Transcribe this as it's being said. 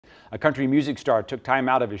A country music star took time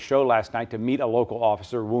out of his show last night to meet a local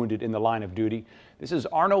officer wounded in the line of duty. This is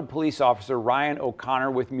Arnold Police Officer Ryan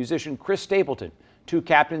O'Connor with musician Chris Stapleton. Two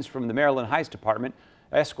captains from the Maryland Heights Department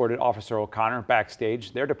escorted Officer O'Connor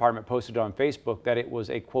backstage. Their department posted on Facebook that it was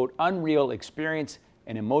a, quote, unreal experience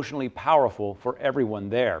and emotionally powerful for everyone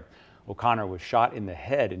there. O'Connor was shot in the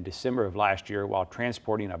head in December of last year while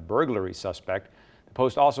transporting a burglary suspect. The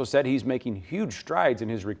Post also said he's making huge strides in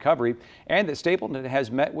his recovery and that Stapleton has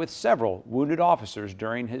met with several wounded officers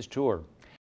during his tour.